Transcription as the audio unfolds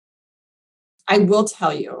I will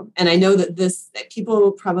tell you, and I know that that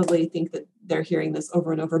people probably think that they're hearing this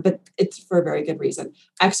over and over, but it's for a very good reason.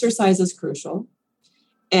 Exercise is crucial.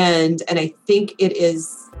 And I think it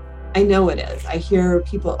is, I know it is. I hear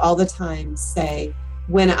people all the time say,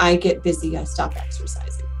 when I get busy, I stop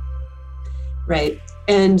exercising, right?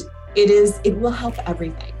 And it will help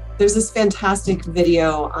everything. There's this fantastic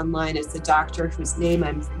video online. It's a doctor whose name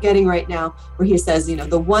I'm forgetting right now, where he says,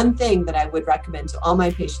 the one thing that I would recommend to all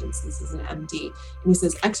my patients, this is an MD, and he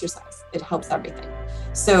says, exercise, it helps everything.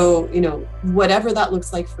 So, whatever that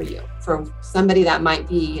looks like for you, for somebody that might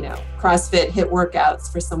be, CrossFit, HIIT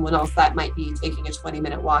workouts. For someone else, that might be taking a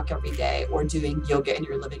 20-minute walk every day or doing yoga in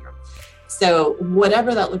your living room. So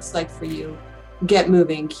whatever that looks like for you, get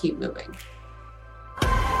moving, keep moving.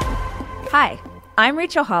 Hi, I'm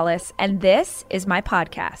Rachel Hollis, and this is my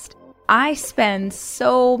podcast. I spend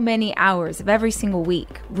so many hours of every single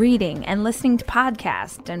week reading and listening to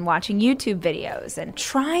podcasts and watching YouTube videos and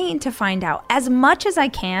trying to find out as much as I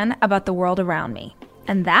can about the world around me.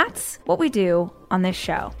 And that's what we do on this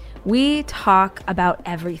show. We talk about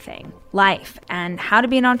everything, life and how to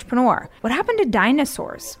be an entrepreneur. What happened to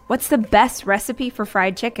dinosaurs? What's the best recipe for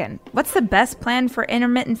fried chicken? What's the best plan for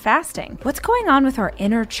intermittent fasting? What's going on with our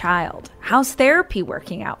inner child? How's therapy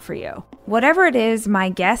working out for you? Whatever it is my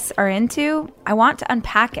guests are into, I want to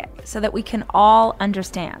unpack it so that we can all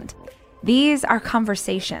understand. These are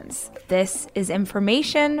conversations. This is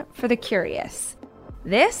information for the curious.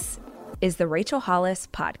 This is the Rachel Hollis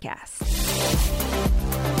Podcast.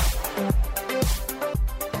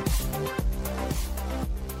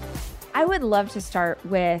 I would love to start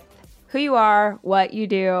with who you are, what you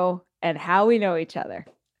do, and how we know each other.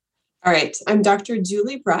 All right. I'm Dr.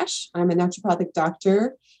 Julie Brush. I'm a naturopathic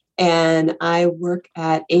doctor, and I work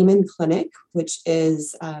at Amen Clinic, which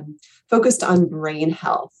is focused on brain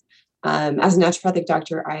health. As a naturopathic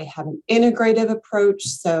doctor, I have an integrative approach.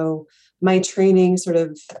 So my training sort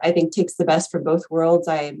of, I think, takes the best from both worlds.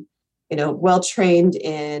 I'm well trained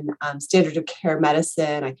in standard of care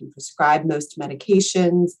medicine. I can prescribe most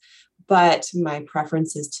medications, but my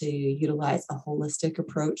preference is to utilize a holistic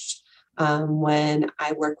approach when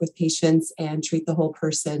I work with patients and treat the whole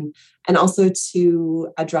person, and also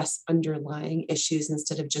to address underlying issues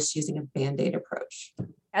instead of just using a Band-Aid approach.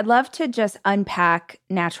 I'd love to just unpack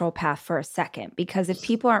naturopath for a second, because if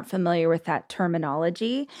people aren't familiar with that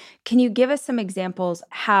terminology, can you give us some examples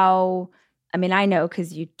how, I know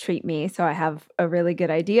because you treat me, so I have a really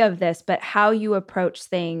good idea of this, but how you approach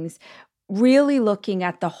things, really looking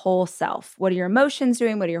at the whole self. What are your emotions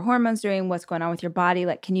doing? What are your hormones doing? What's going on with your body?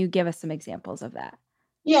 Can you give us some examples of that?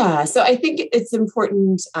 Yeah, so I think it's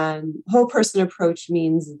important. Whole person approach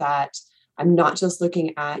means that I'm not just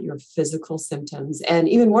looking at your physical symptoms. And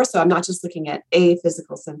even more so, I'm not just looking at a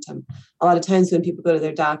physical symptom. A lot of times when people go to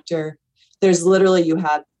their doctor, there's literally, you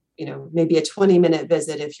have, maybe a 20-minute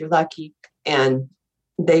visit if you're lucky, and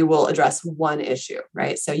they will address one issue,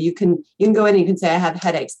 right? So you can go in and you can say, I have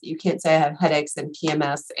headaches. You can't say I have headaches and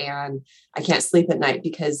PMS and I can't sleep at night,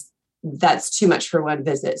 because that's too much for one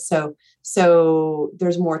visit. So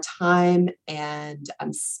there's more time and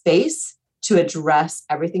space to address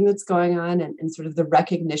everything that's going on, and sort of the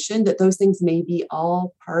recognition that those things may be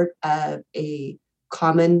all part of a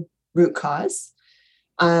common root cause.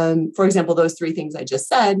 For example, those three things I just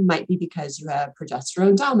said might be because you have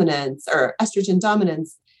progesterone dominance or estrogen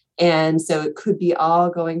dominance. And so it could be all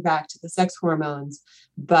going back to the sex hormones.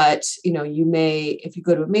 But, you may, if you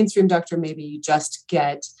go to a mainstream doctor, maybe you just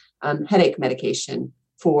get headache medication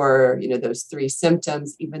for, those three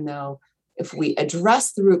symptoms, even though if we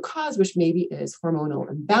address the root cause, which maybe is hormonal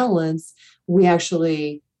imbalance, we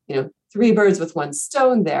actually, three birds with one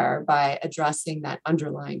stone there by addressing that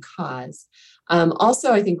underlying cause.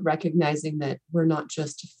 Also, I think recognizing that we're not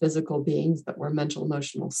just physical beings, but we're mental,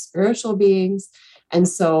 emotional, spiritual beings. And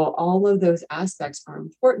so all of those aspects are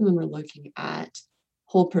important when we're looking at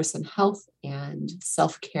whole person health and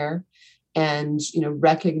self-care, and,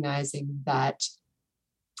 recognizing that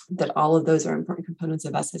all of those are important components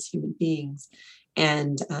of us as human beings.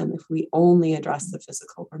 And if we only address the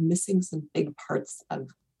physical, we're missing some big parts of,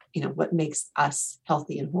 what makes us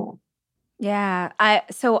healthy and whole. Yeah.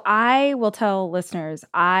 So I will tell listeners,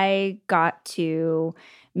 I got to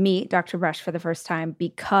meet Dr. Brush for the first time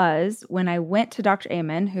because when I went to Dr.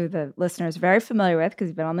 Amen, who the listener is very familiar with because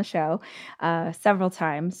he's been on the show several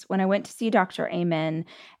times, when I went to see Dr. Amen,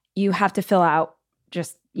 you have to fill out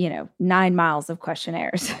just, 9 miles of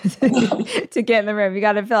questionnaires to get in the room. You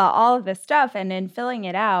got to fill out all of this stuff. And in filling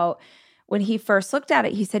it out, when he first looked at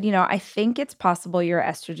it, he said, I think it's possible you're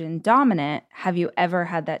estrogen dominant. Have you ever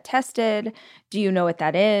had that tested? Do you know what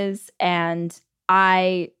that is? And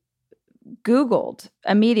I Googled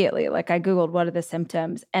immediately. Like I Googled, what are the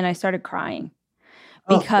symptoms? And I started crying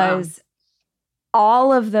Oh, wow. because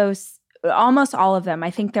all of those, almost all of them,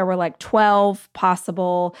 I think there were like 12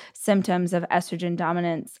 possible symptoms of estrogen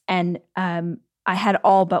dominance. And I had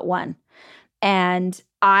all but one. And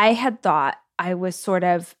I had thought I was sort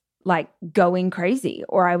of like going crazy,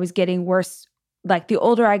 or I was getting worse. Like the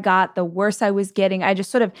older I got, the worse I was getting. I just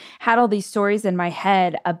sort of had all these stories in my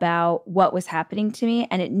head about what was happening to me.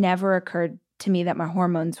 And it never occurred to me that my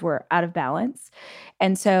hormones were out of balance.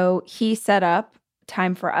 And so he set up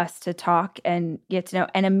time for us to talk and get to know.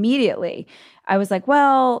 And immediately I was like,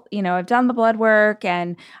 well, I've done the blood work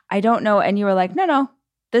and I don't know. And you were like, no,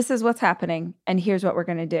 this is what's happening. And here's what we're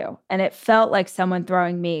going to do. And it felt like someone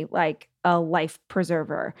throwing me like a life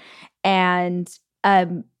preserver. And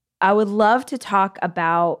I would love to talk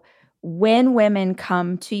about when women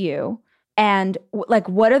come to you and like,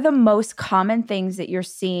 what are the most common things that you're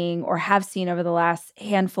seeing or have seen over the last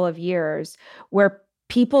handful of years where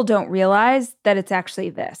people don't realize that it's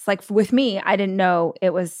actually this? Like with me, I didn't know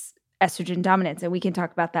it was estrogen dominance, and we can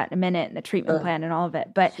talk about that in a minute and the treatment plan and all of it.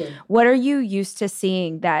 But what are you used to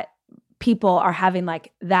seeing that people are having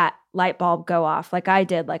like that light bulb go off? Like I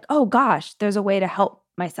did, like, oh gosh, there's a way to help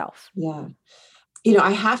myself. Yeah.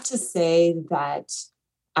 I have to say that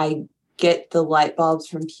I get the light bulbs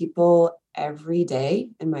from people every day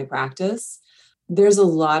in my practice. There's a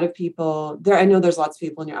lot of people there. I know there's lots of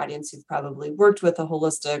people in your audience who've probably worked with a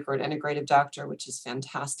holistic or an integrative doctor, which is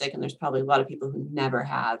fantastic. And there's probably a lot of people who never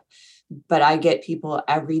have. But I get people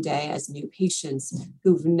every day as new patients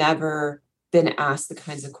who've never been asked the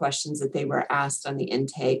kinds of questions that they were asked on the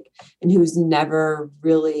intake, and who's never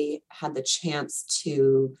really had the chance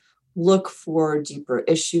to look for deeper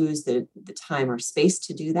issues, the time or space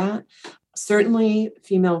to do that. Certainly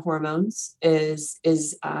female hormones is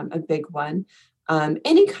a big one.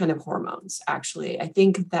 Any kind of hormones, actually. I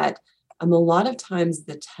think that a lot of times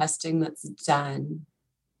the testing that's done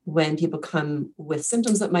when people come with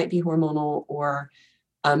symptoms that might be hormonal, or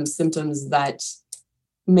symptoms that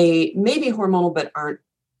may be hormonal but aren't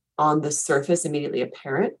on the surface immediately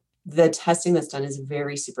apparent, the testing that's done is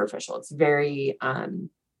very superficial. It's very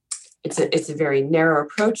it's a very narrow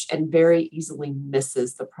approach and very easily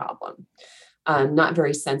misses the problem. Not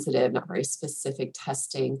very sensitive, not very specific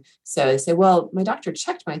testing. So they say, well, my doctor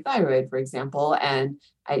checked my thyroid, for example, and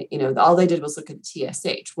all they did was look at the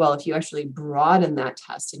TSH. Well, if you actually broaden that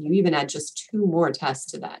test and you even add just 2 more tests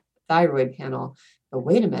to that thyroid panel, but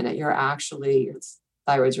wait a minute, your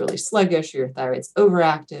thyroid's really sluggish, or your thyroid's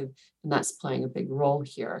overactive, and that's playing a big role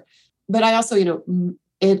here. But I also,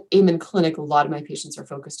 in clinic, a lot of my patients are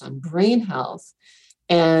focused on brain health,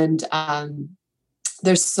 and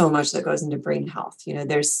there's so much that goes into brain health.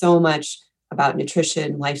 There's so much about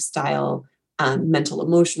nutrition, lifestyle, mental,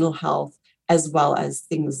 emotional health, as well as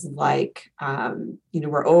things like,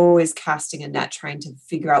 we're always casting a net, trying to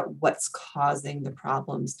figure out what's causing the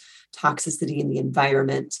problems, toxicity in the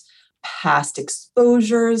environment, past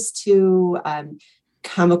exposures to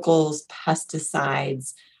chemicals,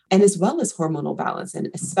 pesticides, and as well as hormonal balance, and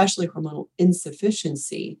especially hormonal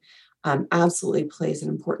insufficiency. Absolutely plays an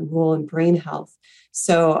important role in brain health.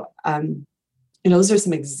 So, those are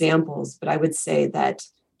some examples, but I would say that,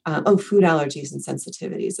 food allergies and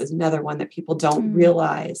sensitivities is another one that people don't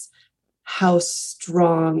realize how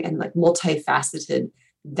strong and like multifaceted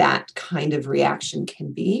that kind of reaction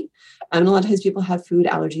can be. And a lot of times people have food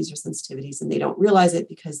allergies or sensitivities and they don't realize it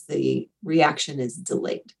because the reaction is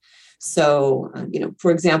delayed. So, for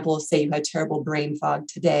example, say you had terrible brain fog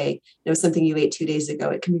today, something you ate 2 days ago,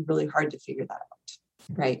 it can be really hard to figure that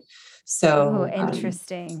out. Right. So,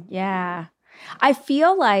 interesting. Yeah. I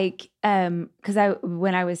feel like, because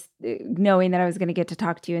when I was knowing that I was going to get to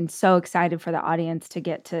talk to you and so excited for the audience to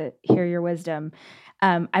get to hear your wisdom,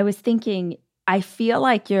 I was thinking, I feel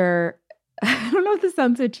like I don't know if this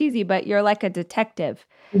sounds so cheesy, but you're like a detective.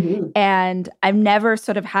 Mm-hmm. And I've never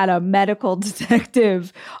sort of had a medical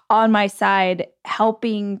detective on my side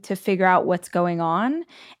helping to figure out what's going on.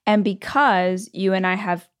 And because you and I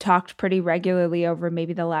have talked pretty regularly over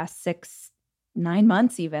maybe the last 6-9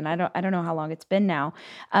 months, even, I don't know how long it's been now.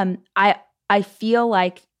 I feel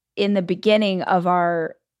like in the beginning of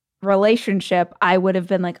our relationship, I would have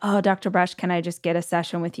been like, oh, Dr. Brush, can I just get a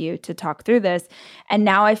session with you to talk through this? And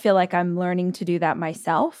now I feel like I'm learning to do that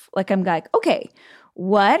myself. Like I'm like, okay,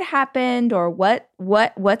 what happened, or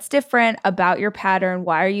what's different about your pattern?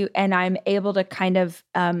 Why are you? And I'm able to kind of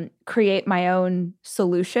create my own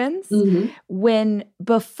solutions. Mm-hmm. When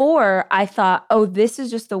before I thought, oh, this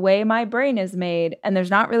is just the way my brain is made, and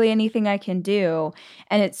there's not really anything I can do.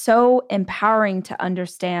 And it's so empowering to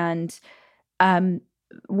understand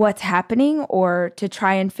what's happening or to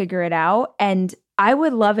try and figure it out. And I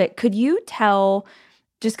would love it. Could you tell,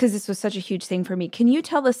 just because this was such a huge thing for me, can you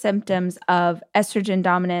tell the symptoms of estrogen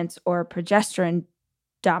dominance or progesterone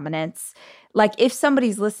dominance? Like if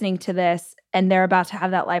somebody's listening to this and they're about to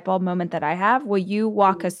have that light bulb moment that I have, will you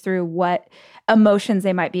walk us through what emotions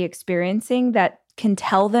they might be experiencing that can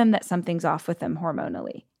tell them that something's off with them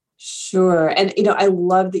hormonally? Sure. And, I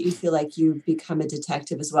love that you feel like you've become a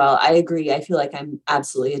detective as well. I agree. I feel like I'm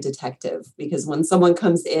absolutely a detective because when someone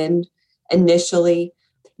comes in initially,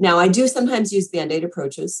 now I do sometimes use Band-Aid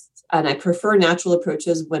approaches and I prefer natural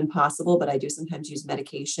approaches when possible, but I do sometimes use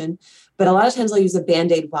medication. But a lot of times I'll use a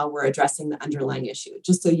Band-Aid while we're addressing the underlying issue,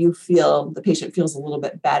 just so the patient feels a little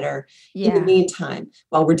bit better in the meantime,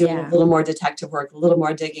 while we're doing a little more detective work, a little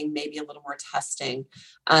more digging, maybe a little more testing.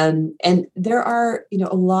 And there are,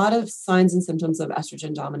 a lot of signs and symptoms of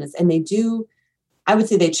estrogen dominance, and I would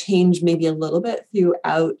say they change maybe a little bit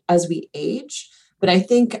throughout as we age. But I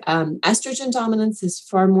think estrogen dominance is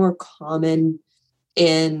far more common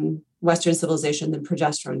in Western civilization than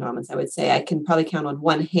progesterone dominance. I would say I can probably count on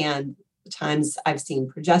one hand the times I've seen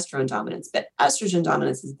progesterone dominance, but estrogen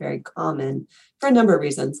dominance is very common for a number of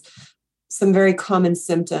reasons. Some very common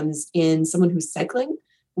symptoms in someone who's cycling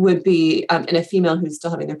would be, and a female who's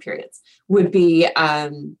still having their periods, would be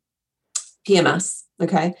PMS.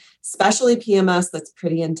 Okay. Especially PMS that's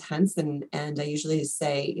pretty intense. And I usually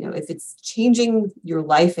say, if it's changing your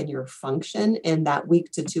life and your function in that week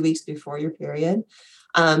to 2 weeks before your period,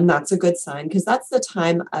 that's a good sign because that's the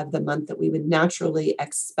time of the month that we would naturally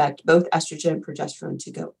expect both estrogen and progesterone to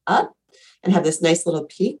go up and have this nice little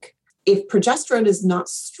peak. If progesterone is not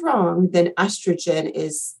strong, then estrogen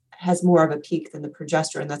has more of a peak than the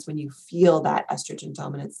progesterone. That's when you feel that estrogen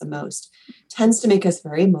dominance the most. Tends to make us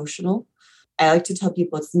very emotional. I like to tell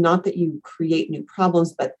people it's not that you create new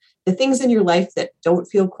problems, but the things in your life that don't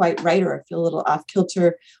feel quite right or feel a little off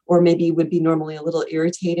kilter, or maybe would be normally a little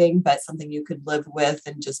irritating, but something you could live with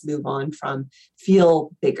and just move on from,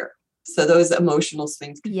 feel bigger. So those emotional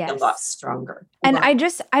swings can be a lot stronger. And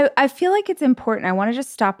I feel like it's important. I want to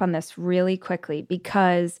just stop on this really quickly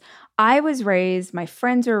because I was raised, my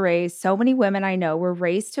friends were raised, so many women I know were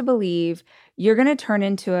raised to believe you're going to turn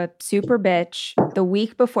into a super bitch the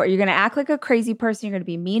week before. You're going to act like a crazy person. You're going to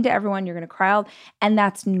be mean to everyone. You're going to cry out, and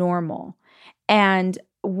that's normal. And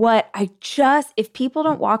if people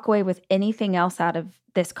don't walk away with anything else out of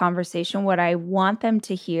this conversation, what I want them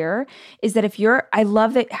to hear is that I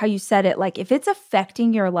love that how you said it, like if it's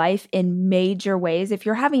affecting your life in major ways, if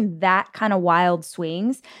you're having that kind of wild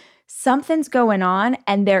swings, something's going on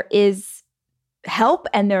and there is help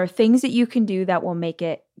and there are things that you can do that will make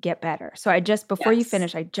it get better. So before you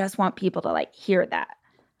finish, I just want people to hear that.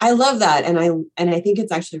 I love that. And I think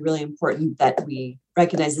it's actually really important that we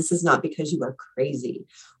recognize this is not because you are crazy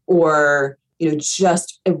or,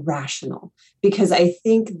 just irrational, because I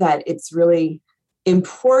think that it's really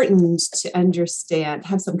important to understand,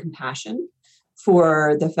 have some compassion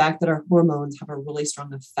for the fact that our hormones have a really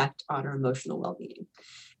strong effect on our emotional well-being.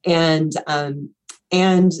 And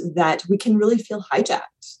that we can really feel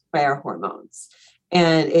hijacked by our hormones.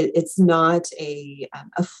 And it's not a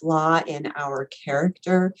flaw in our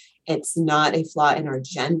character. It's not a flaw in our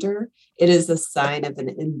gender. It is a sign of an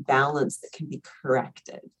imbalance that can be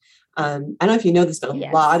corrected. I don't know if you know this, but a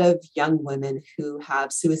lot of young women who have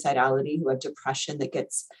suicidality, who have depression that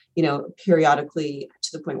gets, periodically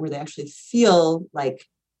to the point where they actually feel like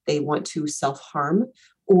they want to self-harm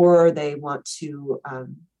or they want to,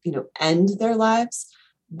 end their lives.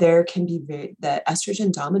 There can be the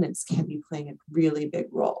estrogen dominance can be playing a really big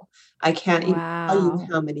role. I can't even tell you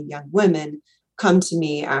how many young women come to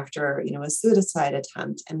me after, a suicide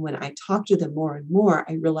attempt. And when I talk to them more and more,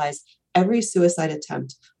 I realize every suicide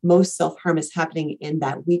attempt, most self-harm is happening in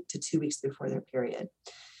that week to 2 weeks before their period.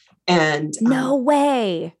 And no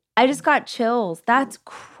way. I just got chills. That's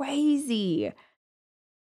crazy.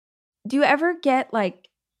 Do you ever get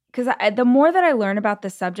because the more that I learn about the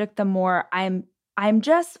subject, the more I'm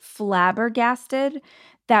just flabbergasted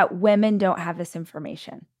that women don't have this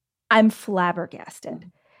information. I'm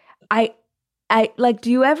flabbergasted. I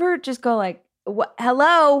do you ever just go what,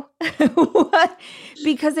 hello? What?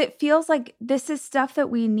 Because it feels like this is stuff that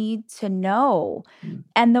we need to know.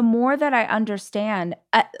 And the more that I understand,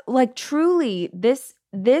 truly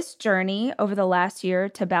this journey over the last year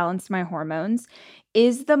to balance my hormones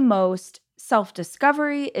is the most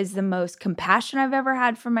self-discovery, is the most compassion I've ever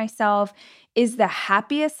had for myself, is the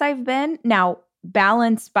happiest I've been. Now,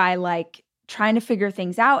 balanced by trying to figure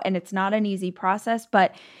things out, and it's not an easy process,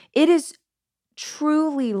 but it is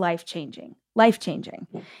truly life-changing.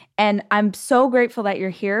 And I'm so grateful that you're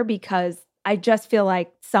here because I just feel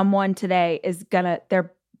like someone today is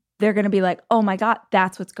they're going to be like, oh my God,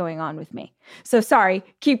 that's what's going on with me. So sorry,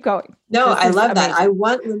 keep going. No, This I is love that. amazing. I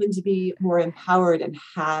want women to be more empowered and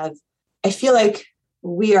I feel like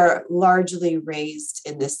we are largely raised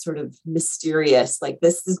in this sort of mysterious, like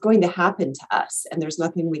this is going to happen to us and there's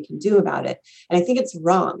nothing we can do about it. And I think it's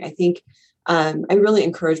wrong. I think I really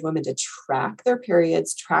encourage women to track their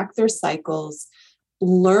periods, track their cycles,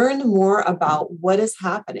 learn more about what is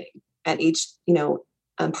happening at each,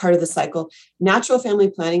 part of the cycle. Natural family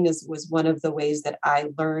planning was one of the ways that I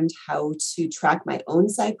learned how to track my own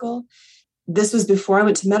cycle. This was before I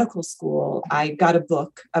went to medical school. I got a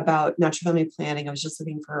book about natural family planning. I was just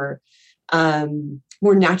looking for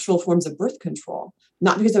more natural forms of birth control,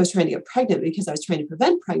 not because I was trying to get pregnant, but because I was trying to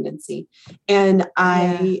prevent pregnancy. And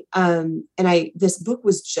this book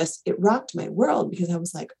was it rocked my world because I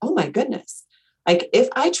was like, oh my goodness. Like if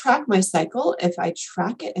I track my cycle, if I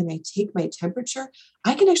track it and I take my temperature,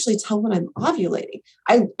 I can actually tell when I'm ovulating.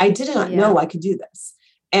 I did not know I could do this.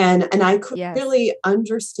 And I could really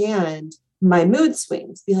understand my mood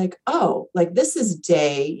swings, be like, oh, like this is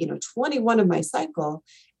day, 21 of my cycle.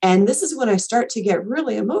 And this is when I start to get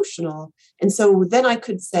really emotional. And so then I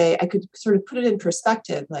could sort of put it in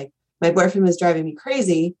perspective. Like my boyfriend was driving me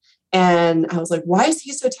crazy. And I was like, why is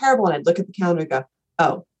he so terrible? And I'd look at the calendar and go,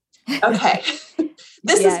 oh, okay,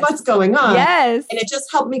 this is what's going on. Yes. And it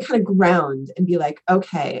just helped me kind of ground and be like,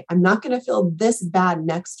 okay, I'm not going to feel this bad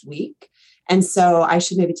next week. And so I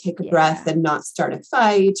should maybe take a breath and not start a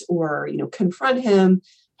fight or, confront him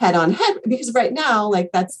head on head. Because right now, like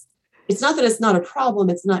it's not that it's not a problem.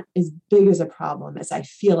 It's not as big as a problem as I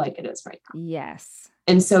feel like it is right now. Yes.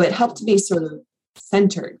 And so it helped me sort of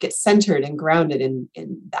get centered and grounded in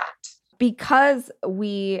that. Because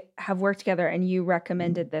we have worked together and you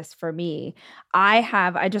recommended this for me,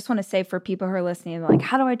 I just want to say for people who are listening, like,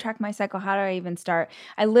 how do I track my cycle? How do I even start?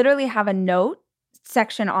 I literally have a note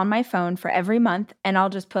section on my phone for every month. And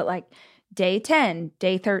I'll just put like day 10,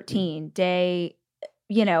 day 13, day,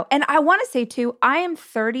 and I want to say too, I am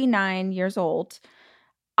 39 years old.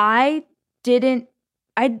 Before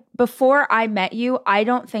I met you, I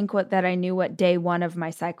don't think that I knew what day 1 of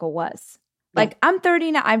my cycle was. Like I'm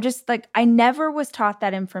 39. I'm just like, I never was taught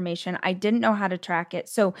that information. I didn't know how to track it.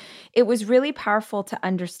 So it was really powerful to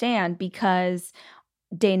understand because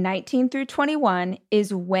day 19 through 21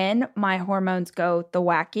 is when my hormones go the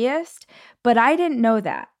wackiest, but I didn't know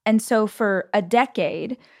that. And so for a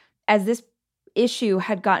decade, as this issue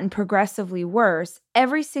had gotten progressively worse,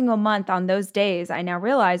 every single month on those days, I now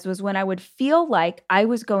realized was when I would feel like I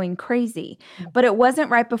was going crazy, but it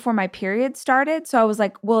wasn't right before my period started. So I was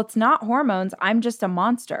like, well, it's not hormones. I'm just a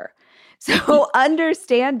monster. So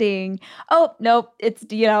understanding, oh, nope, it's,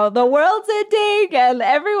 the world's ending and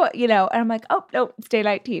everyone, and I'm like, oh, nope, it's day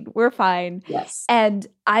 19. We're fine. Yes. And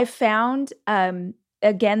I found,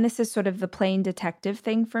 again, this is sort of the plain detective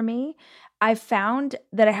thing for me. I found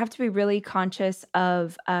that I have to be really conscious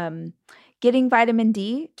of getting vitamin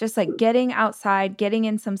D, just like getting outside, getting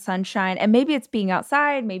in some sunshine. And maybe it's being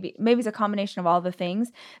outside, maybe it's a combination of all the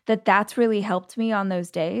things that's really helped me on those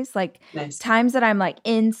days. Like times that I'm like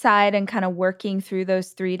inside and kind of working through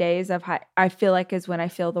those 3 days of I feel like is when I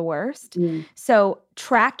feel the worst. So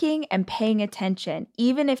tracking and paying attention,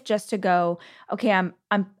 even if just to go, okay, I'm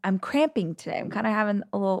cramping today. I'm kind of having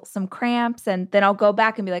some cramps, and then I'll go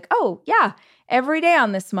back and be like, oh yeah, every day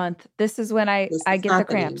on this month, this is when I get the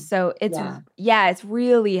cramps. So it's it's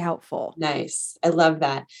really helpful. Nice. I love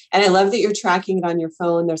that. And I love that you're tracking it on your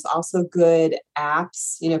phone. There's also good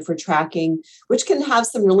apps, for tracking, which can have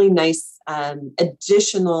some really nice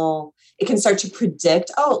additional, it can start to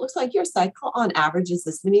predict, oh, it looks like your cycle on average is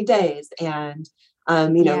this many days. And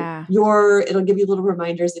it'll give you little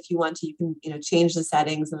reminders if you want to. You can, change the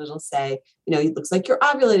settings and it'll say, it looks like you're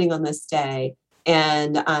ovulating on this day.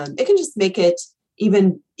 And it can just make it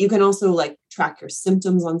even, you can also like track your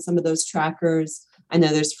symptoms on some of those trackers. I know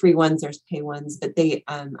there's free ones, there's pay ones, but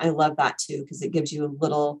I love that too, because it gives you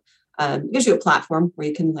a platform where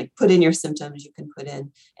you can like put in your symptoms, you can put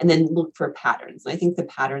in, and then look for patterns. And I think the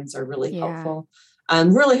patterns are really helpful.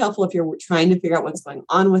 Really helpful if you're trying to figure out what's going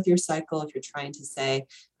on with your cycle, if you're trying to say,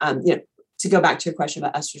 to go back to your question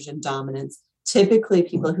about estrogen dominance, typically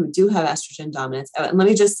people who do have estrogen dominance, and let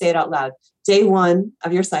me just say it out loud, day 1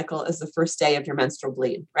 of your cycle is the first day of your menstrual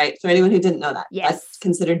bleed, right? So anyone who didn't know that, that's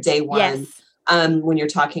considered day 1. Yes. When you're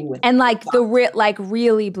talking with and like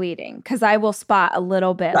really bleeding, because I will spot a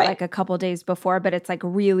little bit like a couple days before, but it's like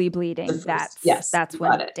really bleeding. That's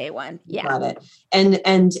when day 1. Yeah, got it.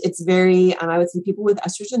 And it's very I would say people with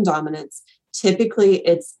estrogen dominance, Typically,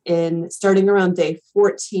 it's in starting around day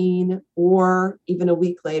 14 or even a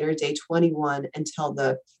week later, day 21, until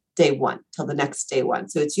the till the next day one.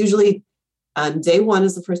 So it's usually day one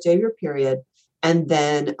is the first day of your period, and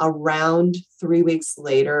then around 3 weeks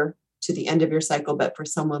later to the end of your cycle. But for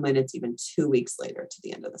some women, it's even 2 weeks later to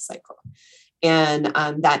the end of the cycle. And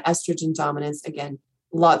that estrogen dominance, again,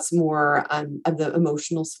 lots more of the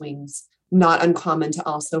emotional swings. Not uncommon to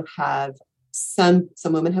also have some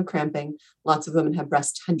women have cramping. Lots of women have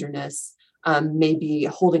breast tenderness, maybe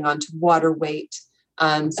holding on to water weight.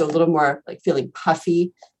 So a little more like feeling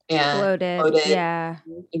puffy and bloated. Yeah,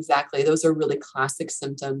 exactly. Those are really classic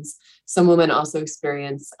symptoms. Some women also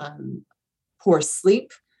experience poor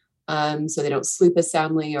sleep. So they don't sleep as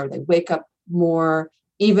soundly, or they wake up more.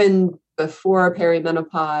 Even before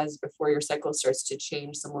perimenopause, before your cycle starts to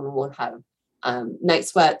change, some women will have night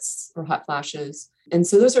sweats or hot flashes. And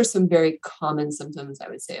so those are some very common symptoms, I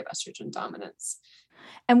would say, of estrogen dominance.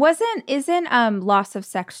 and isn't loss of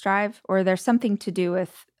sex drive, or there's something to do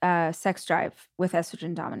with sex drive with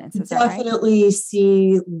estrogen dominance? Is that right? Definitely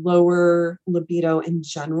see lower libido in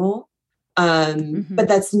general, but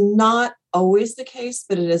that's not always the case,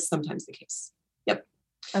 but it is sometimes the case. Yep.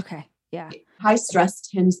 Okay. Yeah. High stress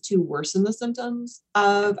tends to worsen the symptoms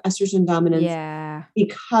of estrogen dominance. Yeah.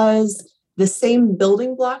 Because the same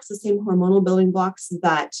building blocks, the same hormonal building blocks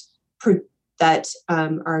that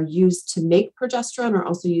are used to make progesterone are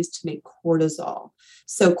also used to make cortisol.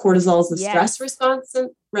 So cortisol is the stress response,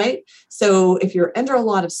 right? So if you're under a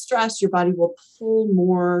lot of stress, your body will pull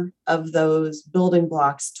more of those building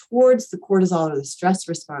blocks towards the cortisol or the stress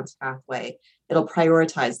response pathway. It'll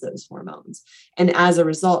prioritize those hormones. And as a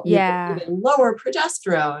result, you get even lower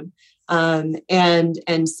progesterone.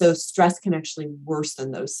 And so stress can actually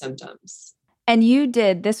worsen those symptoms. And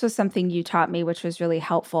this was something you taught me, which was really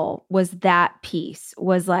helpful, was that piece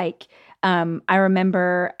was like, I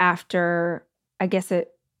remember after, I guess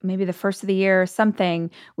maybe the first of the year or something,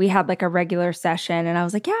 we had like a regular session and I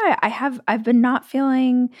was like, yeah, I've been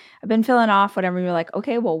feeling off, whatever. You're like,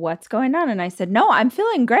 okay, well, what's going on? And I said, no, I'm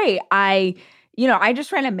feeling great. I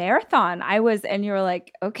just ran a marathon. And you were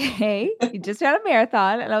like, okay, you just ran a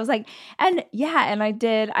marathon. And I was like, and I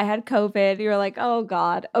did. I had COVID. You were like, oh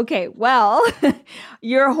God. Okay, well,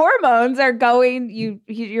 your hormones are going, you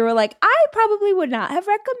were like, I probably would not have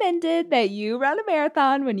recommended that you run a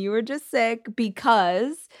marathon when you were just sick,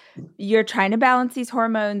 because you're trying to balance these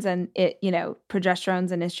hormones, and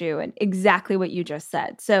progesterone's an issue, and exactly what you just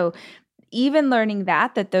said. So even learning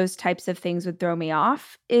that those types of things would throw me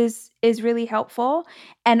off is really helpful.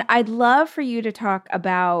 And I'd love for you to talk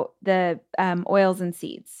about the oils and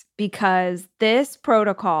seeds, because this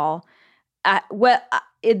protocol,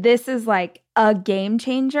 this is like a game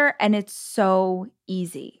changer, and it's so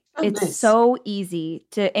easy. It's so easy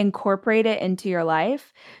to incorporate it into your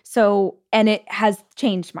life. And it has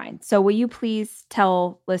changed mine. So will you please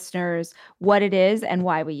tell listeners what it is and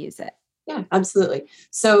why we use it? Yeah, absolutely.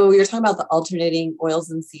 So you're talking about the alternating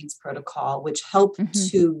oils and seeds protocol, which help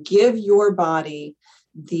to give your body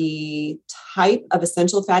the type of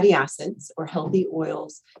essential fatty acids or healthy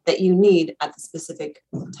oils that you need at the specific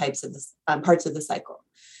types of the parts of the cycle.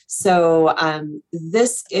 So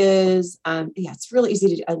this is, it's really easy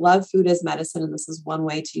to do. I love food as medicine, and this is one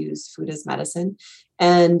way to use food as medicine.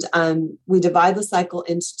 And we divide the cycle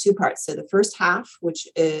into two parts. So the first half, which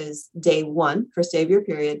is day 1, first day of your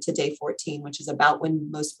period, to day 14, which is about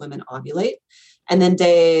when most women ovulate. And then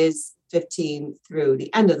days 15 through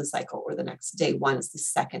the end of the cycle, or the next day 1 is the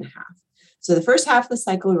second half. So the first half of the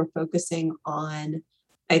cycle, we're focusing on,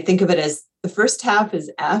 I think of it as the first half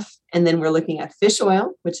is F, and then we're looking at fish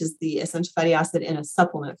oil, which is the essential fatty acid in a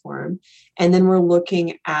supplement form. And then we're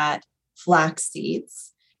looking at flax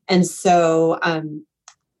seeds. And so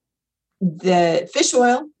the fish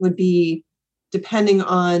oil would be, depending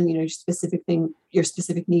on your specific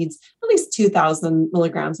needs, at least 2,000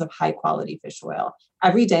 milligrams of high quality fish oil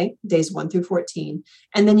every day, days 1 through 14.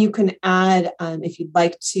 And then you can add, if you'd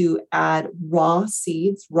like to add raw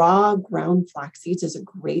seeds, raw ground flax seeds is a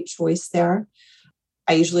great choice there.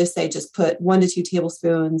 I usually say just put 1 to 2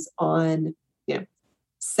 tablespoons on,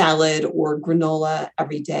 salad or granola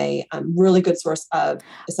every day. Really good source of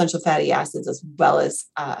essential fatty acids, as well as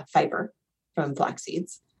fiber from flax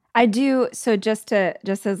seeds. I do. So just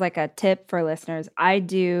as like a tip for listeners, I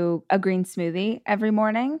do a green smoothie every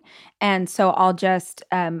morning. And so I'll just,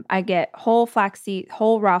 I get whole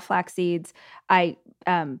raw flax seeds. I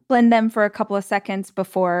blend them for a couple of seconds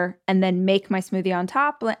before, and then make my smoothie on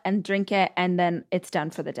top and drink it. And then it's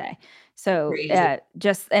done for the day. So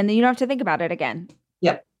and you don't have to think about it again.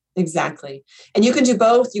 Yep. Exactly. And you can do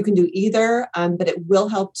both. You can do either, but it will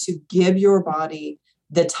help to give your body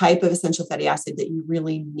the type of essential fatty acid that you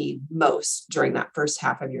really need most during that first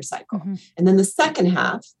half of your cycle. Mm-hmm. And then the second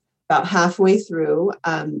half, about halfway through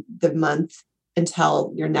the month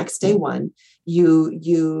until your next day one, you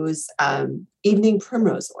use evening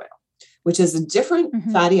primrose oil, which is a different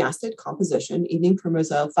fatty acid composition. Evening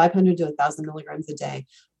primrose oil, 500 to 1,000 milligrams a day,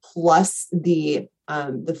 plus the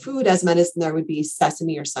food as medicine there would be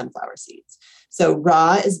sesame or sunflower seeds. So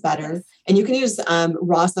raw is better. Yes. And you can use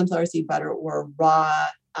raw sunflower seed butter or raw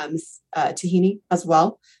tahini as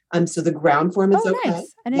well. So the ground form is okay.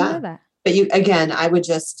 Nice. I didn't know that. But I would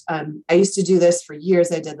just, I used to do this for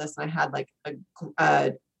years. I did this and I had like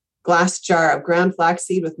a glass jar of ground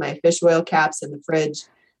flaxseed with my fish oil caps in the fridge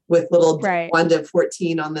with little 1 to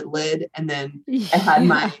 14 on the lid. And then I had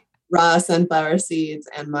my raw sunflower seeds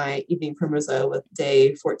and my evening primrose oil with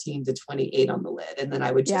day 14 to 28 on the lid. And then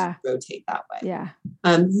I would just rotate that way. Yeah.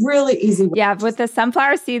 Really easy. Yeah. With the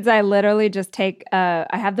sunflower seeds, I literally just take, I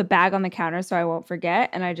have the bag on the counter so I won't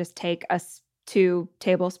forget. And I just take 2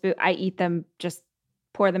 tablespoons. I eat them, just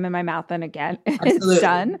pour them in my mouth and again, it's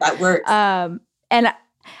done. That works. And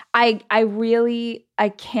I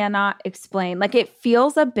cannot explain. Like it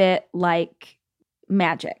feels a bit like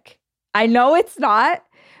magic. I know it's not,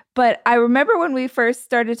 but I remember when we first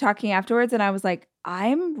started talking afterwards and I was like,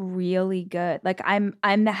 I'm really good. Like I'm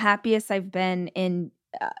the happiest I've been in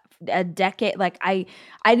a decade. Like I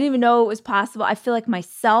didn't even know it was possible. I feel like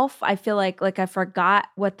myself. I feel like I forgot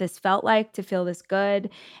what this felt like to feel this good.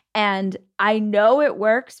 And I know it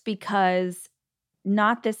works because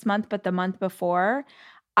not this month, but the month before,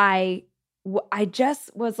 I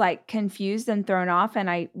just was like confused and thrown off and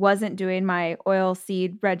I wasn't doing my oil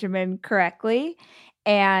seed regimen correctly.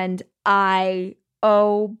 And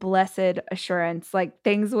oh, blessed assurance, like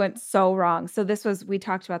things went so wrong. So we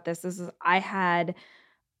talked about this. I had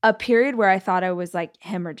a period where I thought I was like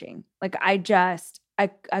hemorrhaging. Like I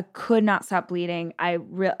could not stop bleeding. And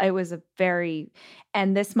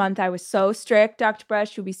this month I was so strict. Dr.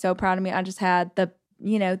 Brush would be so proud of me. I just had the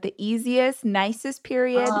easiest, nicest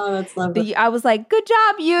period. Oh, that's lovely. I was like, good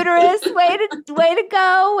job, uterus. Way to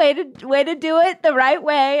go. Way to do it the right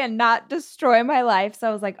way and not destroy my life. So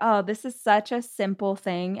I was like, oh, this is such a simple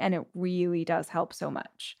thing. And it really does help so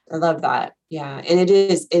much. I love that. Yeah. And it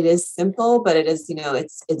is simple, but it is,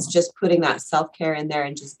 it's just putting that self-care in there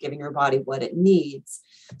and just giving your body what it needs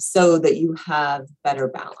so that you have better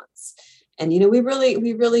balance. And, we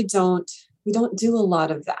really don't do a lot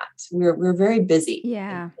of that. We're very busy.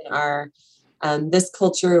 Yeah. In our this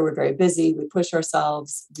culture, we're very busy. We push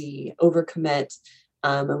ourselves. We overcommit,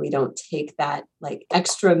 and we don't take that like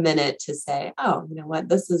extra minute to say, "Oh, you know what?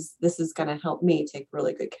 This is going to help me take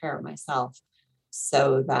really good care of myself,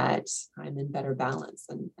 so that I'm in better balance."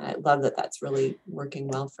 And I love that that's really working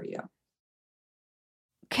well for you.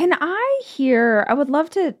 I would love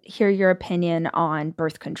to hear your opinion on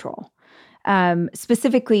birth control.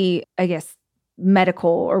 Specifically, I guess, medical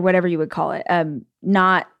or whatever you would call it.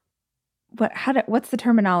 What's the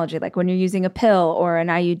terminology? Like when you're using a pill or an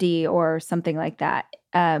IUD or something like that.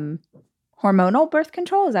 Hormonal birth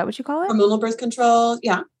control, is that what you call it? Hormonal birth control.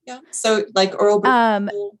 Yeah. Yeah. So like oral birth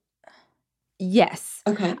control. Yes.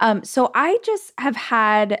 Okay. So I just have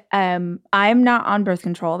had, I'm not on birth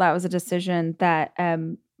control. That was a decision that,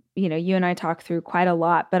 you and I talked through quite a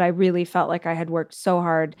lot, but I really felt like I had worked so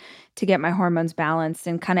hard to get my hormones balanced.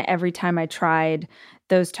 And kind of every time I tried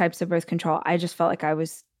those types of birth control, I just felt like I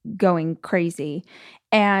was going crazy.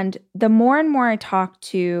 And the more and more I talk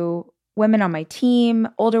to women on my team,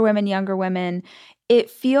 older women, younger women, I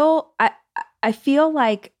feel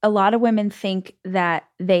like a lot of women think that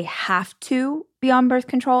they have to be on birth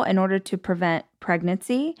control in order to prevent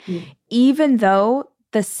pregnancy, even though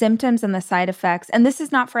the symptoms and the side effects, and this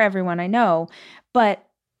is not for everyone, I know, but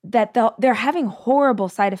that they're having horrible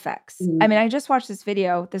side effects. I mean, I just watched this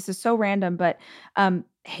video. This is so random, but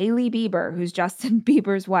Hailey Bieber, who's Justin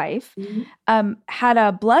Bieber's wife, had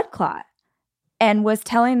a blood clot and was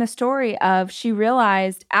telling the story of she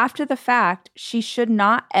realized after the fact she should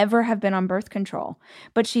not ever have been on birth control,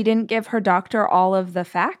 but she didn't give her doctor all of the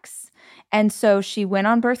facts. And so she went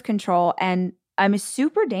on birth control and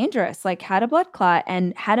super dangerous, like had a blood clot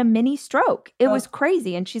and had a mini stroke. It was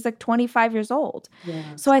crazy. And she's like 25 years old.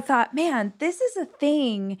 Yeah. So I thought, man, this is a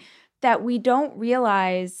thing that we don't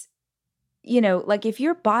realize, like if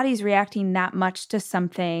your body's reacting that much to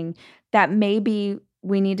something, that maybe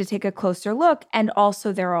we need to take a closer look. And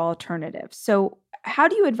also there are alternatives. So how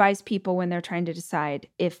do you advise people when they're trying to decide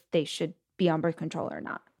if they should be on birth control or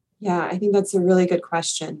not? Yeah, I think that's a really good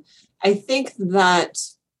question. I think that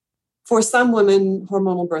For some women,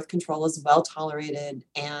 hormonal birth control is well tolerated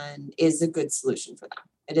and is a good solution for them.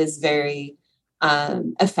 It is very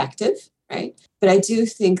effective, right? But I do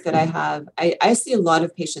think that I see a lot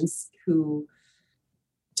of patients who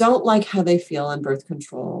don't like how they feel on birth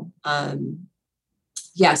control.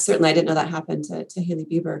 Yeah, certainly. I didn't know that happened to Hailey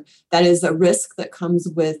Bieber. That is a risk that comes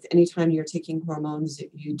with anytime you're taking hormones.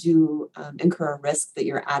 You do incur a risk that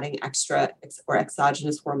you're adding extra or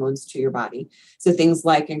exogenous hormones to your body. So things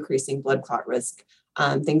like increasing blood clot risk,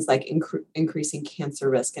 things like increasing cancer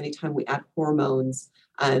risk. Anytime we add hormones,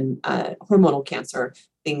 hormonal cancer,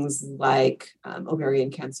 things like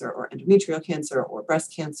ovarian cancer or endometrial cancer or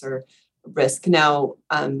breast cancer risk. Now,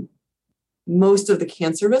 most of the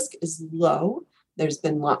cancer risk is low. There's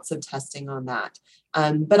been lots of testing on that.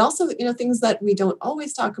 But also, things that we don't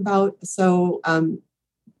always talk about. So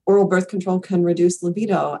oral birth control can reduce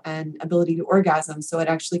libido and ability to orgasm. So it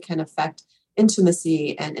actually can affect intimacy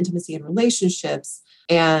in relationships.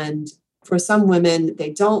 And for some women,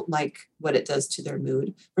 they don't like what it does to their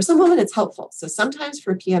mood. For some women, it's helpful. So sometimes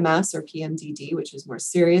for PMS or PMDD, which is more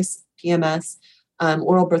serious PMS,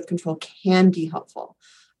 oral birth control can be helpful.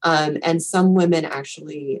 And some women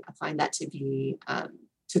actually find that to be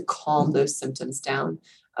to calm those symptoms down.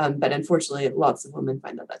 But unfortunately, lots of women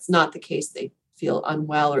find that that's not the case. They feel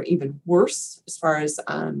unwell or even worse as far as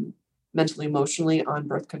mentally, emotionally on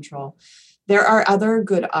birth control. There are other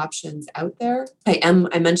good options out there.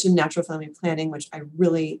 I mentioned natural family planning, which I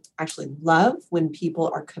really actually love when people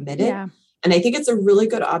are committed. Yeah. And I think it's a really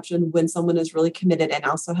good option when someone is really committed and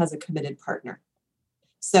also has a committed partner.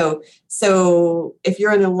 So if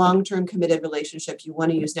you're in a long-term committed relationship, you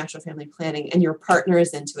want to use natural family planning and your partner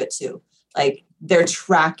is into it too. Like they're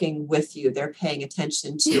tracking with you. They're paying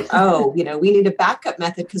attention to, we need a backup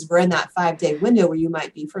method because we're in that 5-day window where you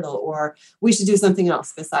might be fertile, or we should do something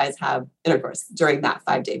else besides have intercourse during that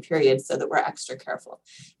 5-day period so that we're extra careful.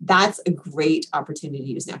 That's a great opportunity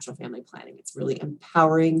to use natural family planning. It's really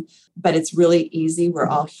empowering, but it's really easy. We're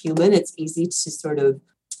all human. It's easy to sort of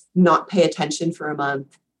not pay attention for a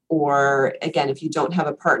month. Or again, if you don't have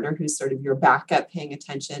a partner who's sort of your backup paying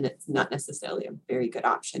attention, it's not necessarily a very good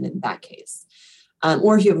option in that case.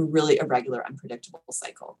 Or if you have a really irregular, unpredictable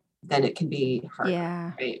cycle, then it can be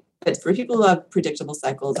harder, right? But for people who have predictable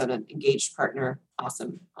cycles and an engaged partner,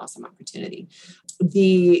 awesome opportunity.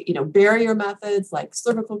 The barrier methods like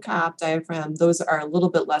cervical cap, diaphragm, those are a little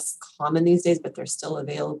bit less common these days, but they're still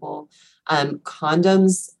available.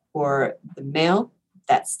 Condoms for the male,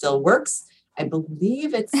 that still works. I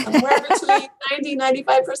believe it's somewhere between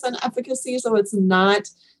 90-95% efficacy. So it's not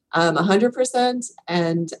 100%.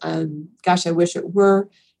 And gosh, I wish it were,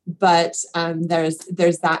 but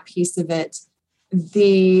there's that piece of it.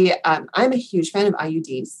 I'm a huge fan of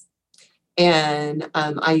IUDs. And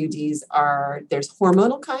IUDs there's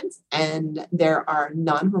hormonal kinds and there are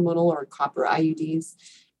non-hormonal or copper IUDs.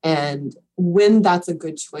 And when that's a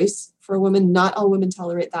good choice for a woman, not all women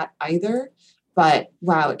tolerate that either. But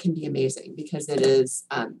wow, it can be amazing because it is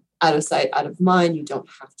out of sight, out of mind. You don't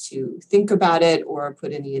have to think about it or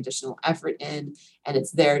put any additional effort in. And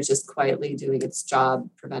it's there just quietly doing its job,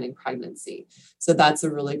 preventing pregnancy. So that's a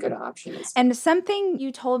really good option. And something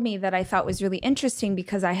you told me that I thought was really interesting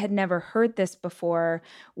because I had never heard this before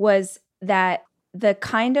was that the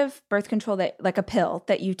kind of birth control that, like a pill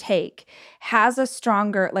that you take, has a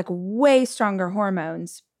stronger, like way stronger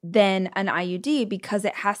hormones than an IUD because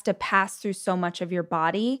it has to pass through so much of your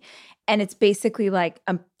body. And it's basically like,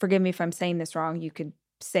 forgive me if I'm saying this wrong, you could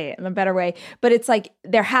say it in a better way, but it's like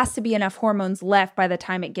there has to be enough hormones left by the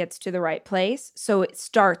time it gets to the right place. So it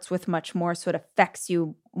starts with much more, so it affects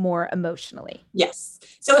you more emotionally. Yes.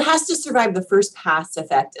 So it has to survive the first pass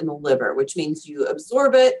effect in the liver, which means you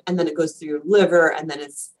absorb it and then it goes through your liver and then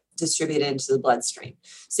it's distributed into the bloodstream.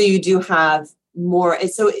 So you do have more.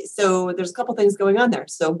 So there's a couple things going on there.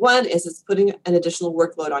 So one is it's putting an additional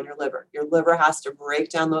workload on your liver. Your liver has to break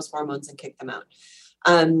down those hormones and kick them out.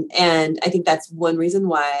 And I think that's one reason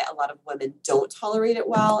why a lot of women don't tolerate it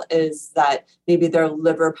well is that maybe their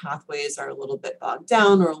liver pathways are a little bit bogged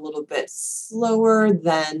down or a little bit slower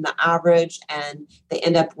than the average. And they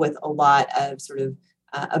end up with a lot of sort of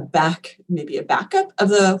maybe a backup of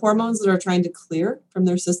the hormones that are trying to clear from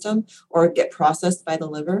their system or get processed by the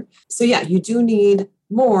liver. So yeah, you do need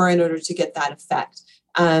more in order to get that effect.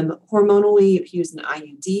 Hormonally, if you use an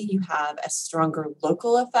IUD, you have a stronger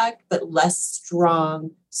local effect, but less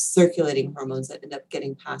strong circulating hormones that end up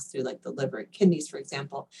getting passed through like the liver and kidneys, for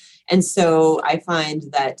example. And so I find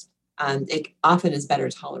that it often is better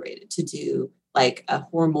tolerated to do like a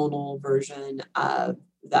hormonal version of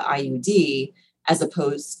the IUD as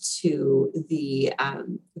opposed to the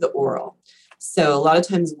oral. So a lot of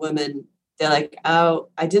times women, they're like, oh,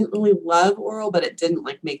 I didn't really love oral, but it didn't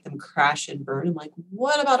like make them crash and burn. I'm like,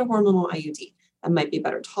 what about a hormonal IUD? That might be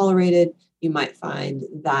better tolerated. You might find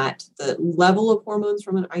that the level of hormones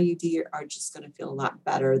from an IUD are just going to feel a lot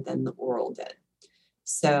better than the oral did.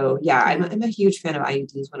 So yeah, I'm a huge fan of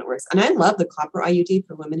IUDs when it works. And I love the copper IUD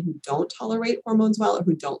for women who don't tolerate hormones well or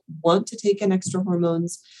who don't want to take in extra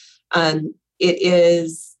hormones. I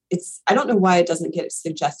don't know why it doesn't get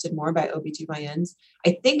suggested more by OBGYNs.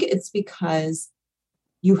 I think it's because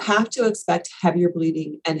you have to expect heavier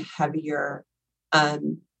bleeding and heavier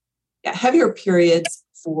periods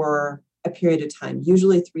for a period of time,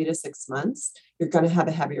 usually 3 to 6 months. You're going to have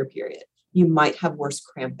a heavier period. You might have worse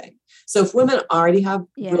cramping. So if women already have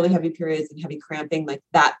really heavy periods and heavy cramping, like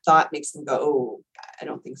that thought makes them go, oh, I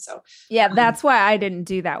don't think so. Yeah, that's why I didn't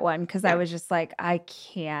do that one, because I was just like, I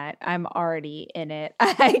can't. I'm already in it.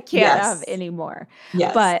 I can't have any more.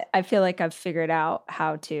 Yes. But I feel like I've figured out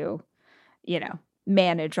how to,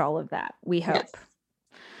 manage all of that. We hope. Yes.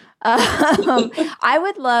 I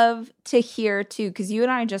would love to hear too, because you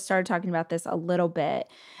and I just started talking about this a little bit,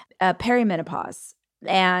 perimenopause,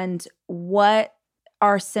 and what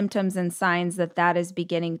are symptoms and signs that is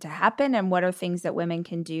beginning to happen, and what are things that women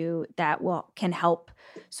can do that can help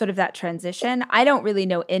sort of that transition. I don't really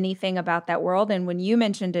know anything about that world, and when you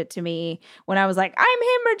mentioned it to me, when I was like, I'm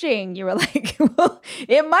hemorrhaging, you were like, well,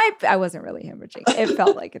 it might be. I wasn't really hemorrhaging. It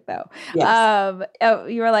felt like it though. Yes.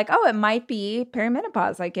 You were like, oh, it might be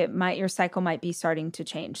perimenopause. Like your cycle might be starting to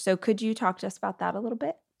change. So could you talk to us about that a little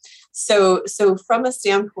bit? So from a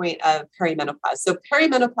standpoint of perimenopause, so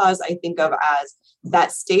perimenopause I think of as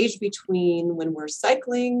that stage between when we're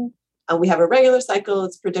cycling and we have a regular cycle,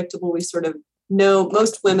 it's predictable. We sort of know,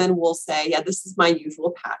 most women will say, yeah, this is my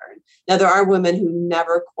usual pattern. Now there are women who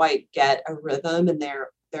never quite get a rhythm and their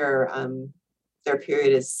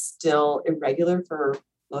period is still irregular for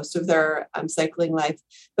most of their cycling life.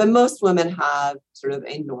 But most women have sort of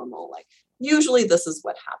a normal, like usually this is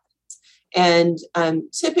what happens. And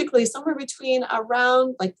typically somewhere between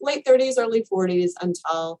around like late 30s, early 40s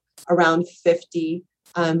until around 50,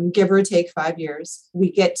 give or take 5 years, we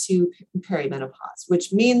get to perimenopause,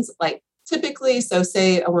 which means like typically, so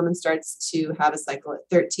say a woman starts to have a cycle at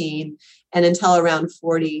 13 and until around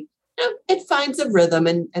 40, it finds a rhythm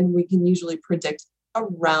and we can usually predict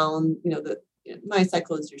around, my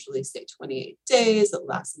cycle is usually say 28 days. It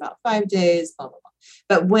lasts about 5 days, blah, blah, blah.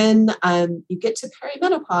 But when you get to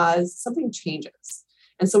perimenopause, something changes.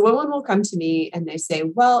 And so women will come to me and they say,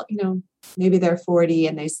 well, maybe they're 40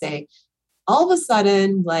 and they say, all of a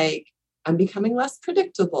sudden, like I'm becoming less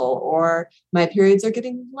predictable, or my periods are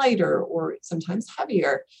getting lighter or sometimes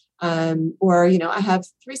heavier. Or, I have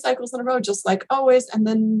 3 cycles in a row, just like always. And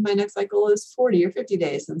then my next cycle is 40 or 50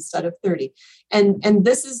 days instead of 30. And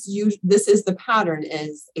this is the pattern,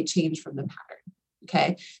 is a change from the pattern.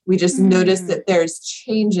 Okay. We just notice that there's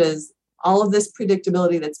changes. All of this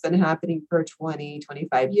predictability that's been happening for 20,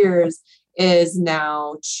 25 years is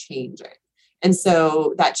now changing. And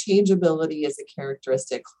so that changeability is a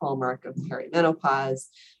characteristic hallmark of perimenopause.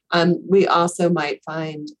 We also might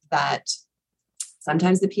find that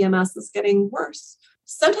sometimes the PMS is getting worse.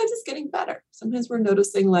 Sometimes it's getting better. Sometimes we're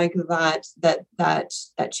noticing like that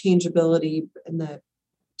changeability in the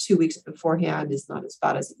 2 weeks beforehand is not as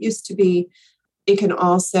bad as it used to be. We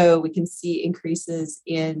can see increases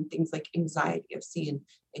in things like anxiety. I've seen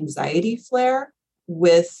anxiety flare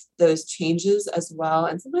with those changes as well.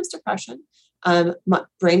 And sometimes depression,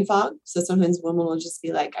 brain fog. So sometimes women will just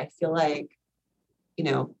be like, I feel like,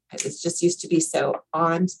 it's just used to be so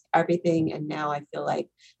on everything. And now I feel like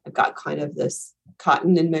I've got kind of this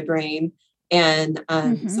cotton in my brain. And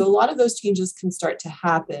so a lot of those changes can start to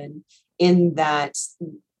happen in that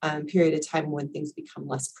period of time when things become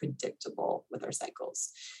less predictable with our cycles.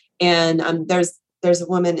 And there's a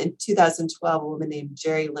woman in 2012, a woman named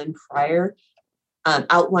Jerry Lynn Pryor,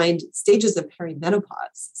 outlined stages of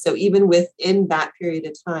perimenopause. So even within that period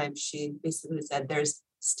of time, she basically said there's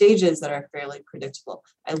stages that are fairly predictable.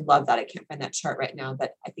 I love that. I can't find that chart right now,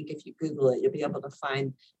 but I think if you Google it, you'll be able to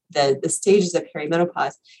find the stages of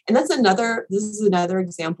perimenopause. And this is another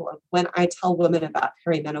example of when I tell women about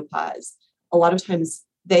perimenopause, a lot of times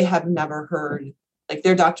they have never heard, like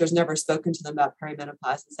their doctor's never spoken to them about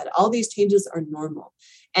perimenopause and said, all these changes are normal.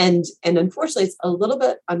 And unfortunately, it's a little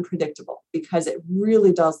bit unpredictable because it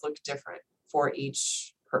really does look different for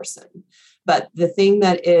each person. But the thing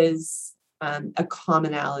that is a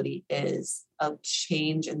commonality is a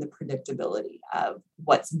change in the predictability of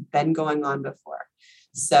what's been going on before.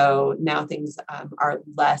 So now things are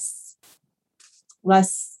less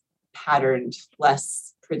patterned,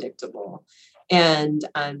 less predictable. And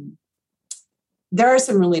there are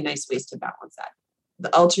some really nice ways to balance that.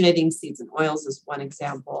 The alternating seeds and oils is one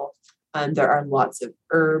example. There are lots of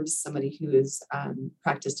herbs. Somebody who is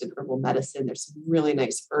practiced in herbal medicine, there's some really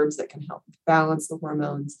nice herbs that can help balance the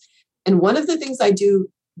hormones. And one of the things I do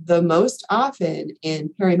the most often in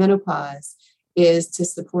perimenopause is to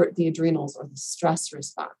support the adrenals or the stress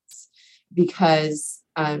response, because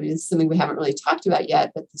it's something we haven't really talked about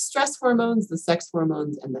yet, but the stress hormones, the sex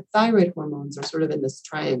hormones, and the thyroid hormones are sort of in this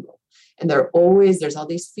triangle. And there's all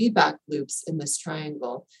these feedback loops in this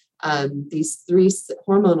triangle. These three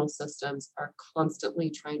hormonal systems are constantly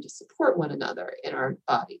trying to support one another in our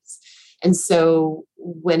bodies. And so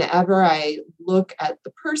whenever I look at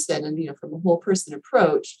the person and, from a whole person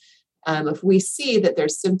approach, if we see that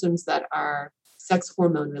there's symptoms that are sex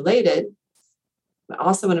hormone related, we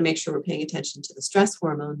also want to make sure we're paying attention to the stress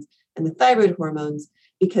hormones and the thyroid hormones,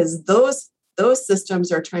 because those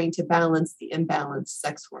systems are trying to balance the imbalanced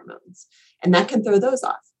sex hormones. And that can throw those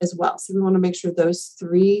off as well. So we want to make sure those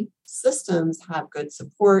three systems have good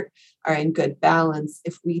support, are in good balance.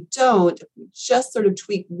 If we just sort of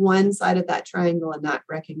tweak one side of that triangle and not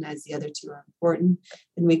recognize the other two are important,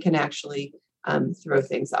 then we can actually throw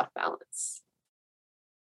things off balance.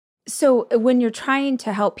 So when you're trying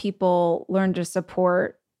to help people learn to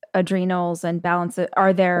support adrenals and balance it,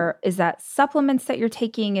 is that supplements that you're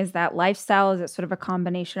taking? Is that lifestyle? Is it sort of a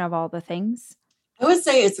combination of all the things? I would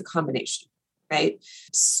say it's a combination, right?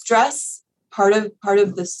 Stress, part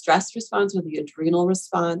of the stress response or the adrenal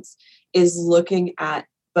response is looking at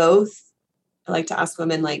both. I like to ask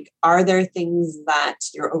women, are there things that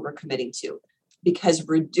you're overcommitting to? Because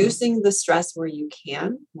reducing the stress where you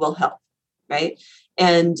can will help, right?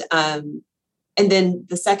 And then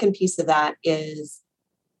the second piece of that is,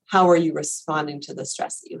 how are you responding to the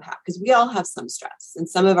stress that you have? Because we all have some stress, and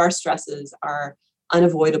some of our stresses are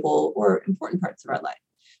unavoidable or important parts of our life.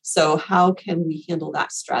 So how can we handle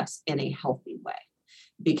that stress in a healthy way?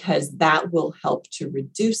 Because that will help to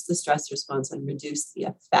reduce the stress response and reduce the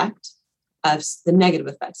effect of the negative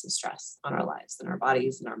effects of stress on our lives and our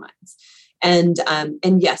bodies and our minds.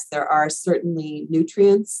 And yes, there are certainly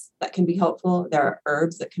nutrients that can be helpful. There are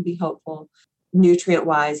herbs that can be helpful.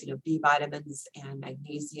 Nutrient-wise, B vitamins and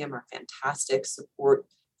magnesium are fantastic support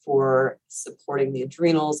for supporting the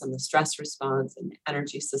adrenals and the stress response and the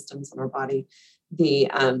energy systems in our body. The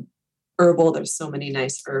herbal, there's so many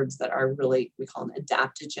nice herbs that are really, we call them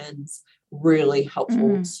adaptogens, really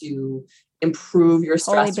helpful to improve your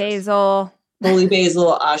stress. Holy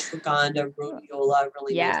basil, ashwagandha, rhodiola,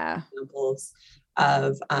 really nice examples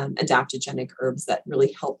of adaptogenic herbs that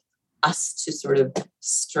really help us to sort of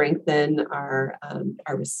strengthen our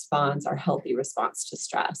response, our healthy response to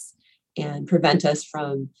stress, and prevent us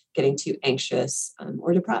from getting too anxious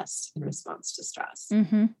or depressed in response to stress.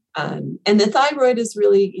 Mm-hmm. And the thyroid is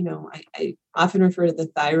really, I often refer to the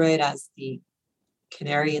thyroid as the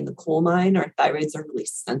canary in the coal mine. Our thyroids are really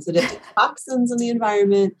sensitive to toxins in the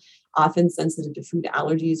environment, often sensitive to food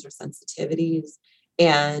allergies or sensitivities.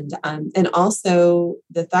 And also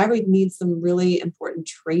the thyroid needs some really important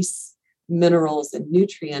trace minerals and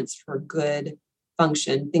nutrients for good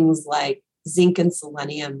function. Things like zinc and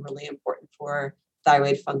selenium, really important for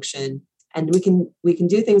thyroid function. And we can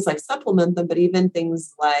do things like supplement them, but even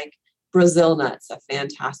things like Brazil nuts, a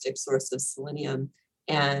fantastic source of selenium.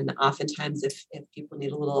 And oftentimes if people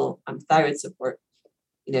need a little thyroid support,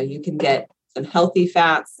 you can get some healthy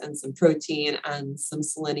fats and some protein and some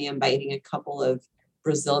selenium by eating a couple of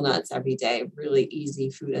Brazil nuts every day. Really easy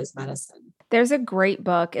food as medicine. There's a great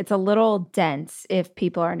book. It's a little dense if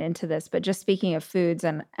people aren't into this, but just speaking of foods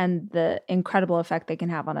and the incredible effect they can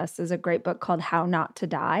have on us, there's a great book called How Not to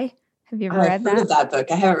Die. Have you ever read that? I've heard of that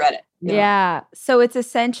book. I haven't read it. No. Yeah. So it's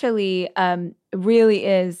essentially really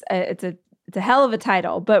is it's a hell of a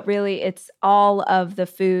title, but really it's all of the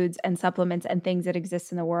foods and supplements and things that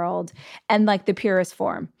exist in the world and like the purest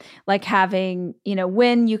form, like having,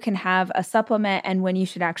 when you can have a supplement and when you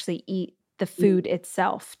should actually eat the food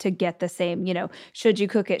itself to get the same, should you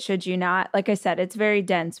cook it, should you not? Like I said, it's very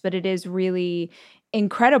dense, but it is really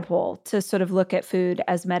incredible to sort of look at food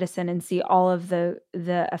as medicine and see all of the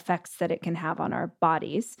effects that it can have on our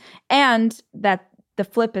bodies. And that the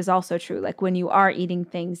flip is also true. Like when you are eating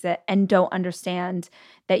things and don't understand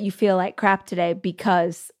that you feel like crap today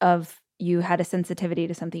because of you had a sensitivity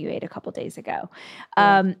to something you ate a couple days ago.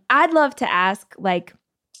 I'd love to ask, I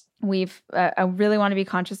really want to be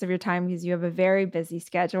conscious of your time because you have a very busy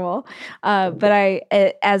schedule. But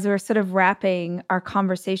as we're sort of wrapping our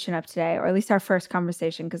conversation up today, or at least our first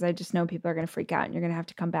conversation, because I just know people are going to freak out and you're going to have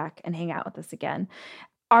to come back and hang out with us again.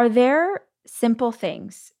 Are there simple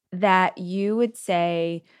things that you would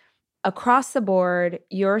say across the board,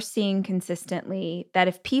 you're seeing consistently that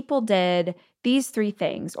if people did these 3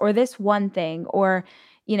 things or this one thing, or,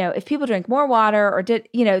 if people drink more water or did,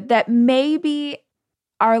 that maybe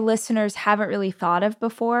our listeners haven't really thought of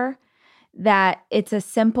before, that it's a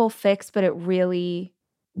simple fix, but it really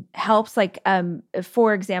helps. Like,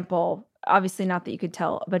 for example, obviously not that you could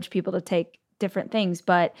tell a bunch of people to take different things,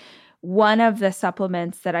 but one of the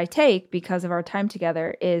supplements that I take because of our time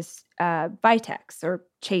together is Vitex or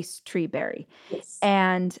Chase Tree Berry. Yes.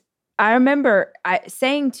 And I remember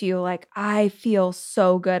saying to you, like, I feel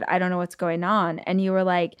so good. I don't know what's going on. And you were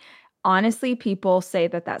like, honestly, people say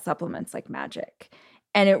that supplement's like magic.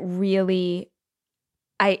 And it really,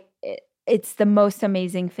 it's the most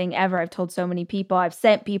amazing thing ever. I've told so many people. I've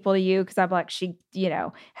sent people to you because I'm like, she,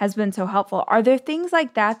 has been so helpful. Are there things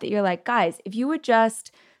like that you're like, guys, if you would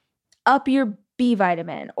just up your B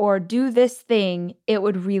vitamin or do this thing, it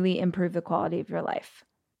would really improve the quality of your life?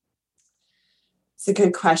 It's a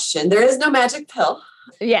good question. There is no magic pill.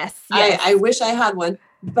 Yes. I wish I had one,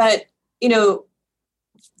 but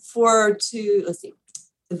let's see,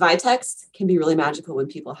 the Vitex can be really magical when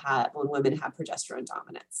women have progesterone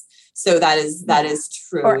dominance. So that is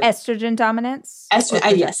true. Or estrogen dominance. Yes,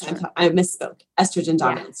 I misspoke. Estrogen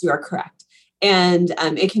dominance. You are correct. And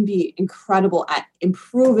it can be incredible at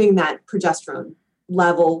improving that progesterone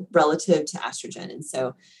level relative to estrogen. And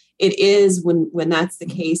so it is when that's the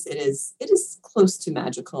case, it is close to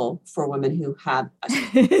magical for women who have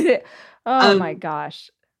estrogen. Oh my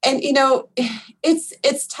gosh. And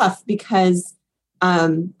it's tough because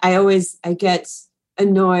I get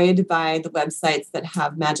annoyed by the websites that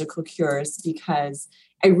have magical cures, because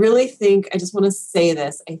I really think, I just want to say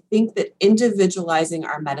this, I think that individualizing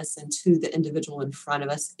our medicine to the individual in front of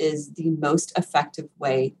us is the most effective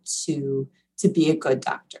way to be a good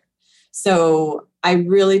doctor. So I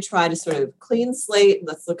really try to sort of clean slate.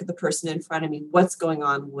 Let's look at the person in front of me. What's going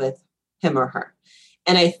on with him or her?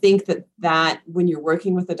 And I think that when you're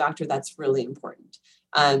working with a doctor, that's really important.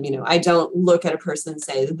 I don't look at a person and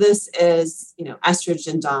say, this is,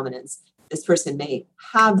 estrogen dominance. This person may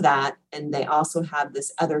have that, and they also have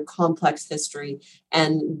this other complex history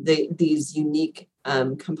and these unique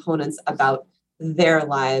components about their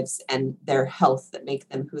lives and their health that make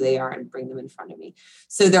them who they are and bring them in front of me.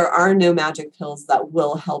 So there are no magic pills that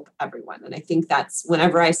will help everyone. And I think that's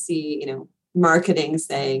whenever I see, marketing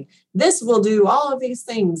saying this will do all of these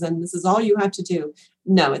things and this is all you have to do.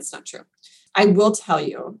 No, it's not true. I will tell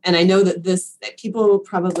you, and I know that people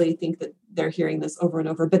probably think that they're hearing this over and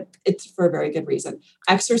over, but it's for a very good reason.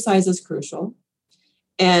 Exercise is crucial.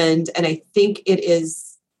 And I think it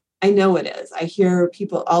is, I know it is. I hear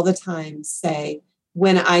people all the time say,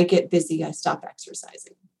 when I get busy, I stop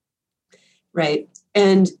exercising. Right.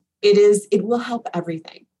 And it will help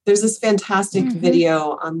everything. There's this fantastic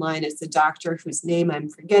video online. It's a doctor whose name I'm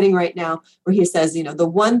forgetting right now, where he says, the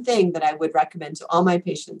one thing that I would recommend to all my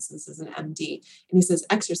patients, this is an MD, and he says,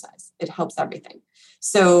 exercise. It helps everything.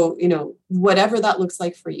 So, whatever that looks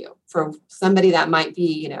like for you, for somebody that might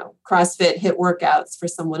be, CrossFit, HIIT workouts. For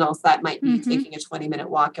someone else, that might be taking a 20-minute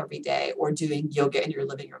walk every day or doing yoga in your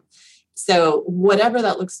living room. So whatever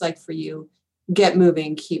that looks like for you, get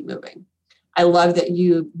moving, keep moving. I love that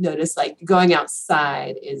you notice like going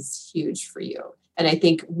outside is huge for you. And I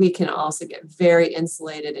think we can also get very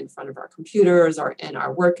insulated in front of our computers or in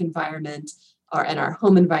our work environment or in our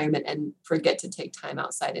home environment and forget to take time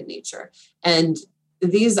outside in nature. And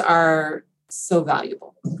these are so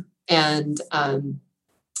valuable and I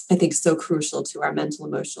think so crucial to our mental,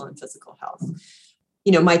 emotional, and physical health.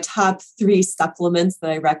 My top 3 supplements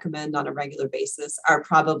that I recommend on a regular basis are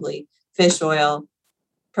probably fish oil,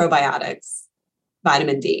 probiotics,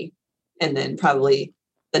 vitamin D, and then probably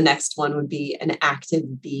the next one would be an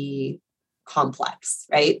active B complex,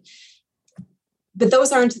 right? But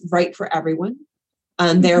those aren't right for everyone.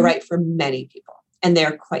 They're right for many people, and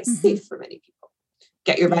they're quite safe for many people.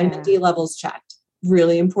 Get your vitamin D levels checked.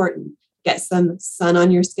 Really important. Get some sun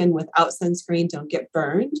on your skin without sunscreen. Don't get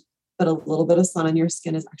burned, but a little bit of sun on your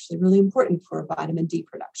skin is actually really important for vitamin D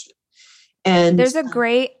production. And there's a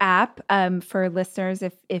great app for listeners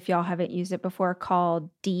if y'all haven't used it before called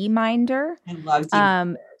D-Minder. I love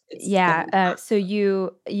D-Minder. So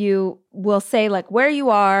you will say like where you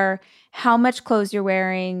are, how much clothes you're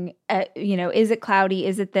wearing, is it cloudy?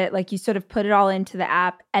 Is it that like you sort of put it all into the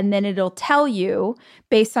app and then it'll tell you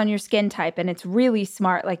based on your skin type, and it's really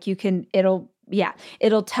smart. Like it'll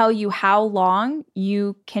tell you how long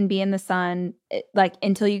you can be in the sun, like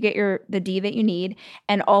until you get the D that you need,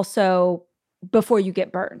 and also before you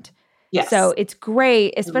get burned. Yes. So it's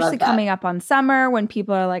great, I love especially that. coming up on summer when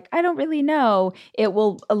people are like, I don't really know. It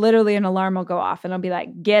will literally, an alarm will go off and it'll be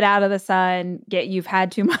like, get out of the sun, you've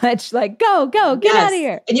had too much, like, go, get out of Yes.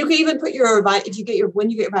 here. And you can even put if you get when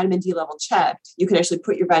you get your vitamin D level checked, you can actually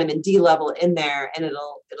put your vitamin D level in there and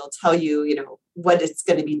it'll tell you, what it's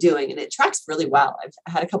going to be doing. And it tracks really well.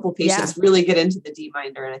 I've had a couple of Yeah. patients really get into the D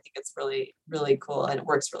minder, and I think it's really, really cool and it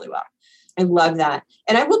works really well. I love that.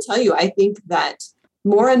 And I will tell you, I think that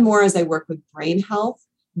more and more as I work with brain health,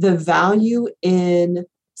 the value in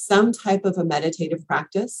some type of a meditative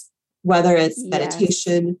practice, whether it's Yes.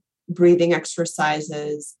 meditation, breathing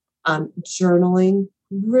exercises, journaling,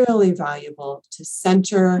 really valuable to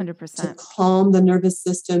center, to 100%. calm the nervous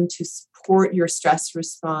system, to support your stress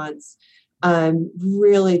response.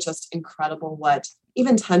 Really just incredible what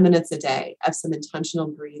even 10 minutes a day of some intentional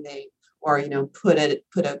breathing, or put an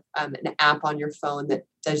app on your phone that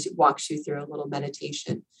walks you through a little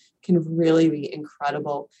meditation, can really be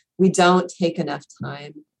incredible. We don't take enough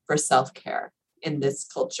time for self-care in this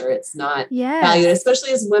culture. It's not valued, Yes.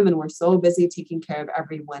 especially as women. We're so busy taking care of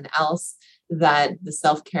everyone else that the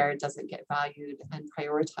self-care doesn't get valued and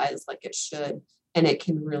prioritized like it should, and it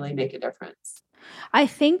can really make a difference. I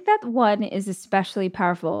think that one is especially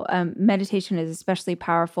powerful. Meditation is especially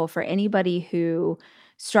powerful for anybody who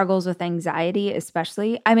struggles with anxiety,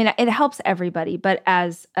 especially. I mean, it helps everybody, but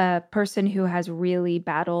as a person who has really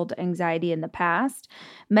battled anxiety in the past,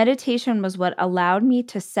 meditation was what allowed me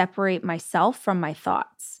to separate myself from my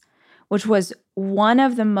thoughts, which was one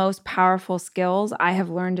of the most powerful skills I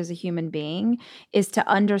have learned as a human being, is to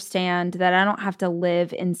understand that I don't have to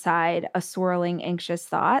live inside a swirling, anxious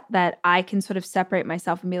thought, that I can sort of separate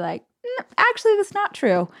myself and be like, actually, that's not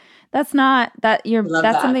true. That's not that I love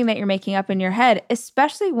that's that. something that you're making up in your head,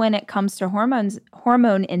 especially when it comes to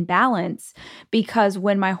hormone imbalance, because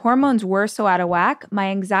when my hormones were so out of whack, my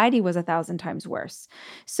anxiety was 1,000 times worse.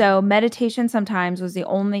 So meditation sometimes was the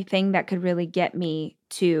only thing that could really get me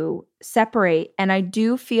to separate. And I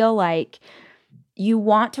do feel like you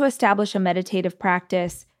want to establish a meditative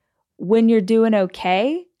practice when you're doing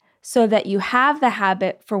okay, so that you have the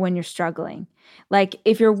habit for when you're struggling. Like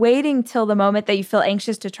if you're waiting till the moment that you feel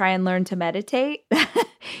anxious to try and learn to meditate,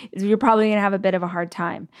 you're probably going to have a bit of a hard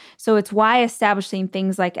time. So it's why establishing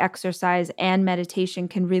things like exercise and meditation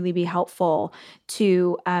can really be helpful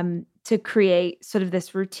to create sort of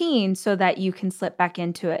this routine so that you can slip back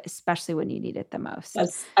into it, especially when you need it the most.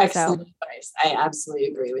 That's excellent advice. I absolutely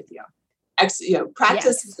agree with you.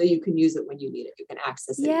 Practice Yes. so you can use it when you need it. You can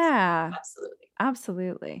access it. Yeah, Absolutely.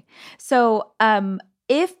 absolutely. So,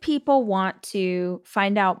 if people want to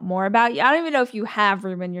find out more about you, I don't even know if you have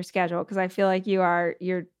room in your schedule, because I feel like you're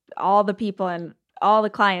all the people and all the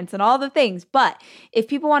clients and all the things. But if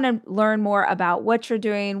people want to learn more about what you're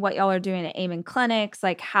doing, what y'all are doing at Amen Clinics,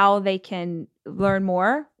 like how they can learn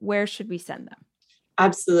more, where should we send them?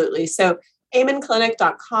 Absolutely. So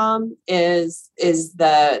amenclinic.com is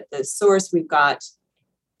the source. We've got,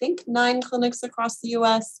 I think, 9 clinics across the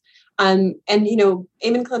US. And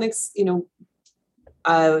Amen Clinics,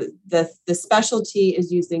 the specialty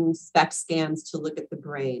is using SPECT scans to look at the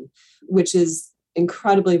brain, which is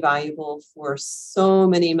incredibly valuable for so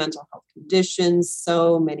many mental health conditions,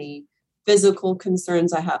 so many physical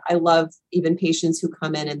concerns. I love even patients who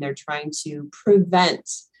come in and they're trying to prevent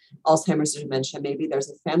Alzheimer's or dementia. Maybe there's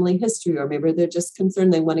a family history, or maybe they're just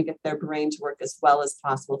concerned they want to get their brain to work as well as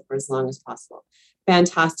possible for as long as possible.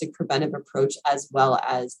 Fantastic preventive approach, as well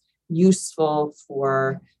as useful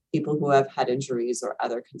for people who have head injuries or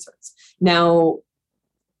other concerns. Now,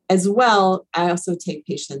 as well, I also take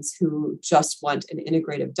patients who just want an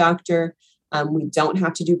integrative doctor. We don't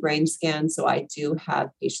have to do brain scans, so I do have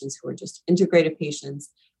patients who are just integrative patients,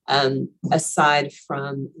 aside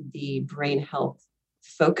from the brain health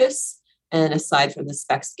focus and aside from the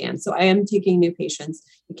SPECT scan. So I am taking new patients.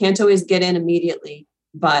 You can't always get in immediately,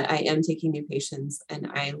 but I am taking new patients,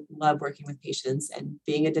 and I love working with patients and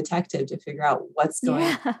being a detective to figure out what's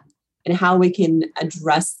going on and how we can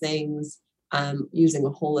address things using a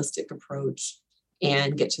holistic approach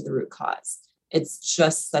and get to the root cause. It's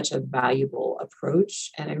just such a valuable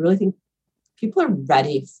approach. And I really think people are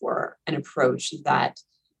ready for an approach that,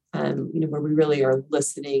 where we really are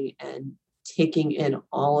listening and taking in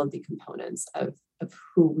all of the components of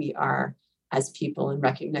who we are as people, and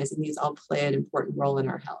recognizing these all play an important role in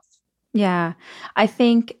our health. Yeah. I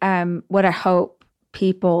think what I hope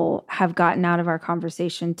people have gotten out of our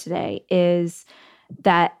conversation today is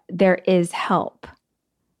that there is help.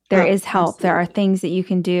 There is help. Absolutely. There are things that you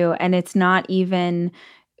can do. And it's not even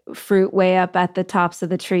fruit way up at the tops of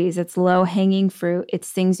the trees. It's low hanging fruit. It's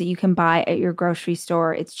things that you can buy at your grocery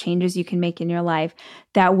store. It's changes you can make in your life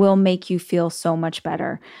that will make you feel so much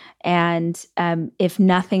better. And if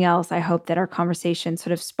nothing else, I hope that our conversation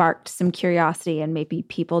sort of sparked some curiosity, and maybe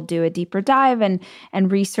people do a deeper dive and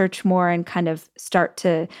research more and kind of start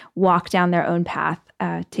to walk down their own path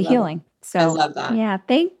to healing. So I love that. Yeah,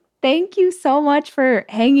 thank you so much for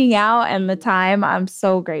hanging out and the time. I'm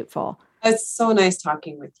so grateful. It's so nice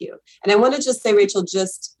talking with you. And I want to just say, Rachel,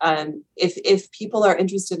 just if people are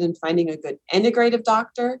interested in finding a good integrative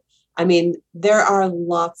doctor, I mean, there are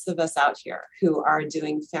lots of us out here who are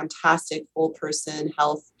doing fantastic whole person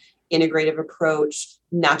health, integrative approach,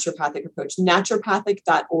 naturopathic approach.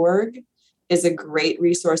 Naturopathic.org is a great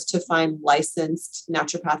resource to find licensed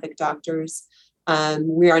naturopathic doctors.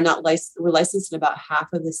 We're licensed in about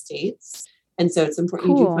half of the states. And so it's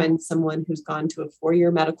important you do find someone who's gone to a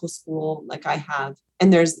 4-year medical school like I have.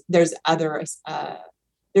 And there's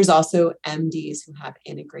also MDs who have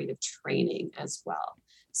integrative training as well.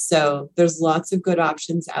 So there's lots of good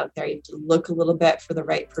options out there. You have to look a little bit for the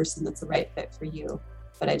right person that's the right fit for you.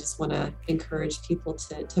 But I just want to encourage people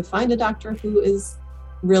to find a doctor who is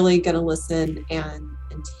really going to listen and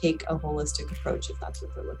take a holistic approach if that's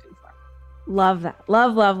what they're looking for. Love that.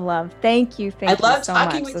 Love, love, love. Thank you. Thank you so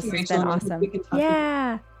much. With This you, has Rachel, been awesome.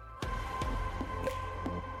 Yeah.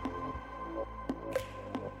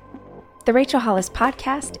 The Rachel Hollis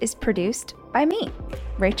podcast is produced by me,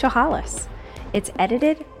 Rachel Hollis. It's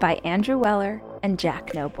edited by Andrew Weller and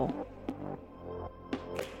Jack Noble.